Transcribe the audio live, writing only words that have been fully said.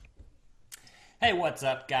Hey, what's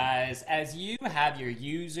up, guys? As you have your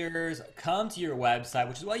users come to your website,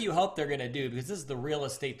 which is what you hope they're going to do because this is the real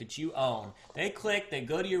estate that you own, they click, they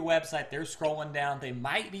go to your website, they're scrolling down, they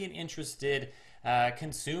might be an interested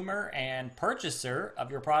consumer and purchaser of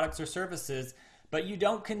your products or services, but you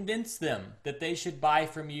don't convince them that they should buy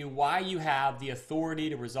from you, why you have the authority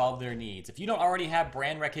to resolve their needs. If you don't already have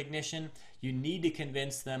brand recognition, you need to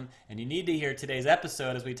convince them, and you need to hear today's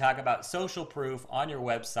episode as we talk about social proof on your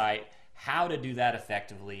website. How to do that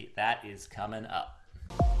effectively, that is coming up.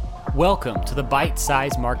 Welcome to the Bite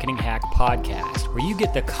Size Marketing Hack Podcast, where you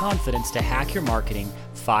get the confidence to hack your marketing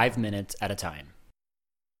 5 minutes at a time.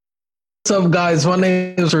 What's up, guys? My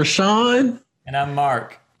name is Rashawn. And I'm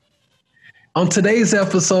Mark. On today's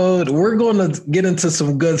episode, we're going to get into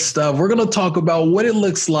some good stuff. We're going to talk about what it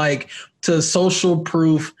looks like to social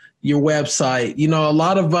proof your website. You know, a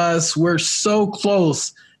lot of us, we're so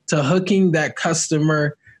close to hooking that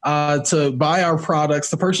customer to buy our products,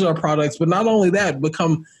 to purchase our products, but not only that,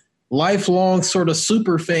 become lifelong sort of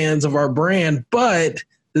super fans of our brand. But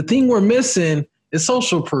the thing we're missing is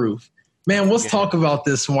social proof. Man, let's talk about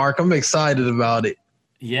this, Mark. I'm excited about it.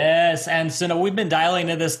 Yes, and so we've been dialing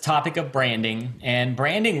into this topic of branding, and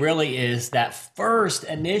branding really is that first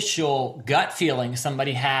initial gut feeling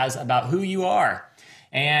somebody has about who you are.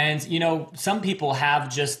 And, you know, some people have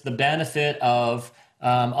just the benefit of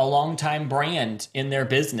a long-time brand in their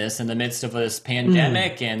business in the midst of this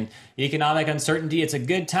pandemic and economic uncertainty. It's a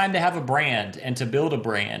good time to have a brand and to build a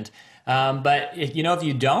brand. But if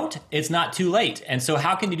you don't, it's not too late. And so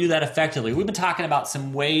how can you do that effectively? We've been talking about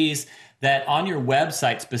some ways that on your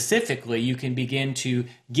website specifically, you can begin to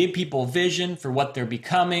give people vision for what they're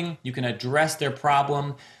becoming. You can address their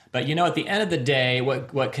problem. But, you know, at the end of the day,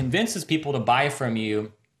 what convinces people to buy from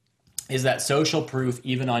you is that social proof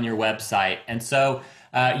even on your website. And so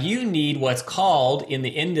you need what's called in the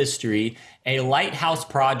industry a lighthouse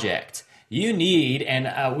project. You need, and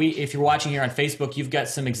if you're watching here on Facebook, you've got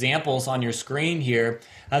some examples on your screen here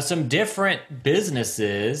of some different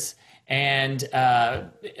businesses and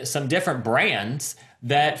some different brands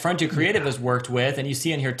that Frontier Creative has worked with. And you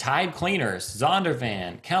see in here Tide Cleaners,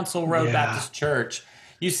 Zondervan, Council Road Baptist Church.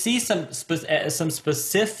 You see some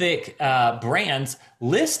specific brands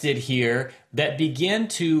listed here that begin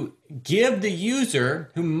to give the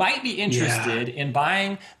user who might be interested in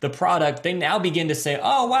buying the product, they now begin to say,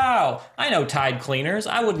 oh, wow, I know Tide Cleaners.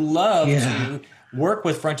 I would love to work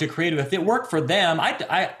with Frontier Creative. If it worked for them,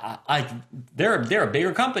 they're a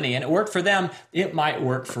bigger company, and it worked for them, it might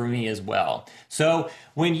work for me as well. So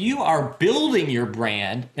when you are building your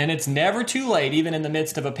brand, and it's never too late, even in the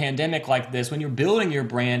midst of a pandemic like this, when you're building your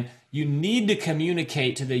brand, you need to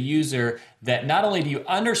communicate to the user that not only do you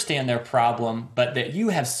understand their problem, but that you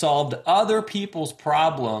have solved other people's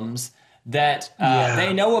problems that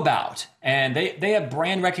they know about. And they have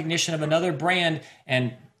brand recognition of another brand.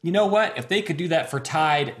 And you know what? If they could do that for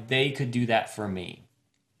Tide, they could do that for me.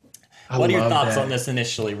 What are your thoughts on this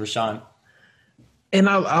initially, Rashawn? And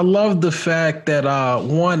I love the fact that,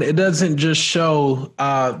 one, it doesn't just show,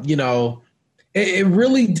 it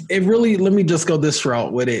really, let me just go this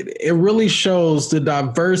route with it. It really shows the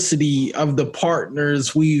diversity of the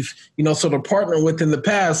partners we've, sort of partnered with in the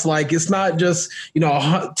past. Like, it's not just,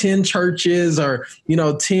 10 churches or,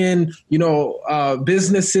 10,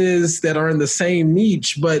 businesses that are in the same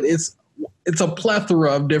niche, but it's a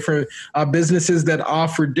plethora of different businesses that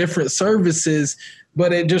offer different services.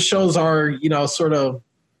 But it just shows our, just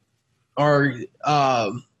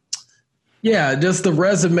the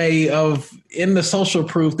resume of in the social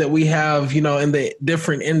proof that we have, in the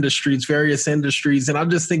different industries, various industries. And I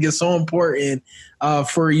just think it's so important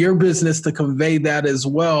for your business to convey that as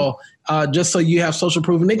well, just so you have social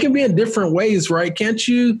proof. And it can be in different ways, right? Can't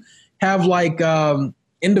you have like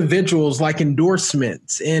individuals, like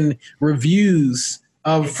endorsements and reviews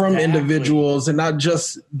from individuals and not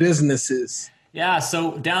just businesses? Yeah,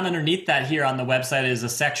 so down underneath that here on the website is a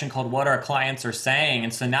section called What Our Clients Are Saying.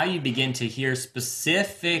 And so now you begin to hear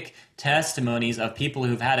specific testimonies of people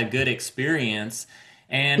who've had a good experience.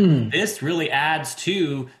 And this really adds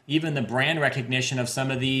to even the brand recognition of some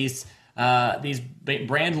of these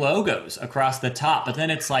brand logos across the top. But then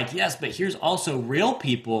it's like, yes, but here's also real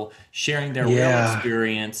people sharing their real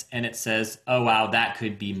experience. And it says, oh, wow, that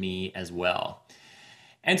could be me as well.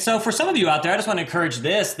 And so for some of you out there, I just want to encourage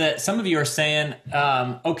this, that some of you are saying,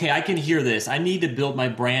 okay, I can hear this. I need to build my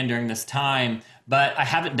brand during this time, but I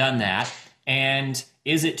haven't done that. And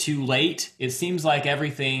is it too late? It seems like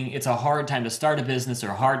it's a hard time to start a business or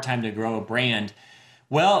a hard time to grow a brand.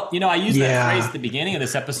 Well, I used that phrase at the beginning of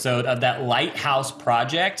this episode of that lighthouse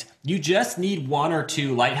project. You just need one or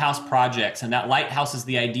two lighthouse projects. And that lighthouse is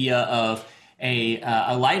the idea of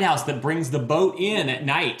a lighthouse that brings the boat in at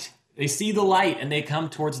night. They see the light and they come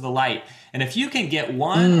towards the light. And if you can get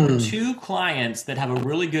one or two clients that have a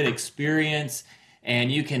really good experience, and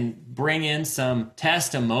you can bring in some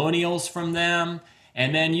testimonials from them,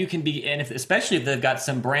 and then you can be, and especially if they've got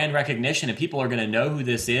some brand recognition and people are going to know who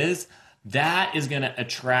this is, that is going to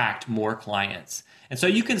attract more clients. And so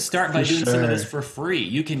you can start by doing some of this for free.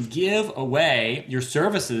 You can give away your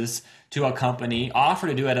services to a company, offer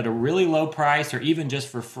to do it at a really low price or even just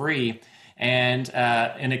for free. And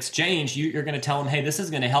in exchange, you're going to tell them, hey, this is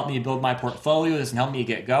going to help me build my portfolio. This can help me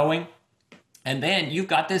get going. And then you've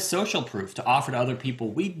got this social proof to offer to other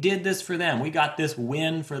people. We did this for them. We got this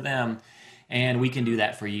win for them. And we can do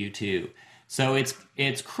that for you too. So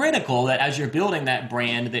it's critical that as you're building that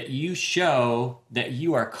brand, that you show that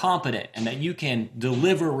you are competent and that you can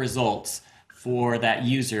deliver results for that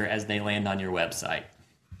user as they land on your website.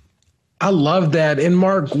 I love that. And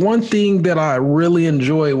Mark, one thing that I really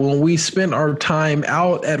enjoy when we spent our time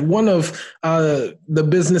out at one of the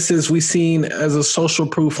businesses we seen as a social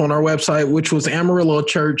proof on our website, which was Amarillo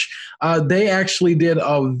Church, they actually did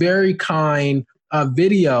a very kind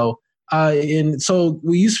video. And so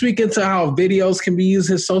will you speak into how videos can be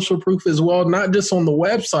used as social proof as well, not just on the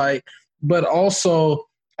website, but also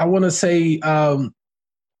I want to say on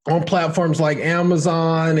platforms like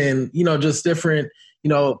Amazon and, just different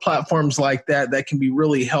platforms like that can be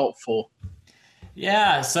really helpful.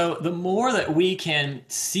 Yeah. So the more that we can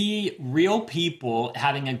see real people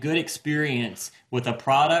having a good experience with a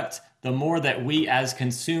product, the more that we as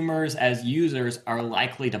consumers, as users, are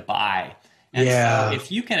likely to buy. And so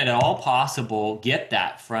if you can at all possible get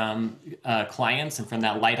that from clients and from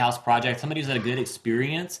that Lighthouse project, somebody who's had a good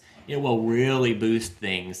experience, it will really boost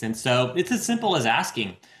things. And so it's as simple as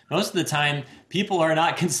asking. Most of the time, people are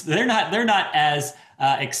not they're not as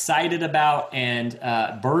excited about and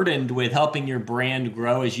burdened with helping your brand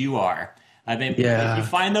grow as you are. If you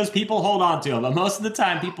find those people, hold on to them. But most of the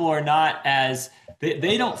time, people are not as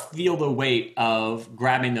they don't feel the weight of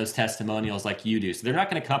grabbing those testimonials like you do. So they're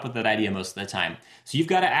not going to come up with that idea most of the time. So you've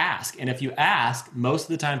got to ask. And if you ask, most of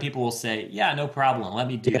the time people will say, yeah, no problem. Let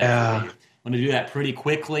me do that for you. I'm going to do that pretty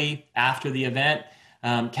quickly after the event,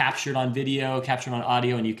 captured on video, captured on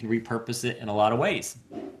audio, and you can repurpose it in a lot of ways.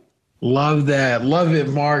 Love that. Love it,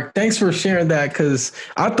 Mark. Thanks for sharing that, because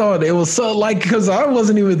I thought it was so because I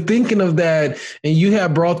wasn't even thinking of that. And you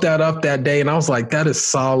had brought that up that day. And I was like, that is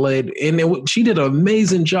solid. And she did an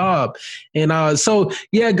amazing job. And so,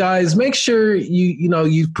 yeah, guys, make sure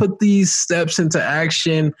you put these steps into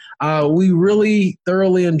action. We really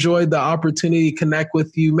thoroughly enjoyed the opportunity to connect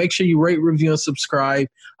with you. Make sure you rate, review, and subscribe.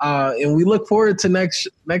 And we look forward to next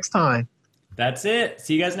time. That's it.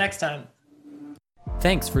 See you guys next time.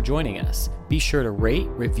 Thanks for joining us. Be sure to rate,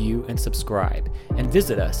 review, and subscribe, and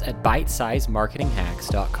visit us at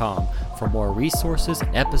bitesizemarketinghacks.com for more resources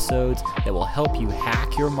and episodes that will help you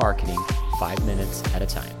hack your marketing 5 minutes at a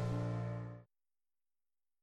time.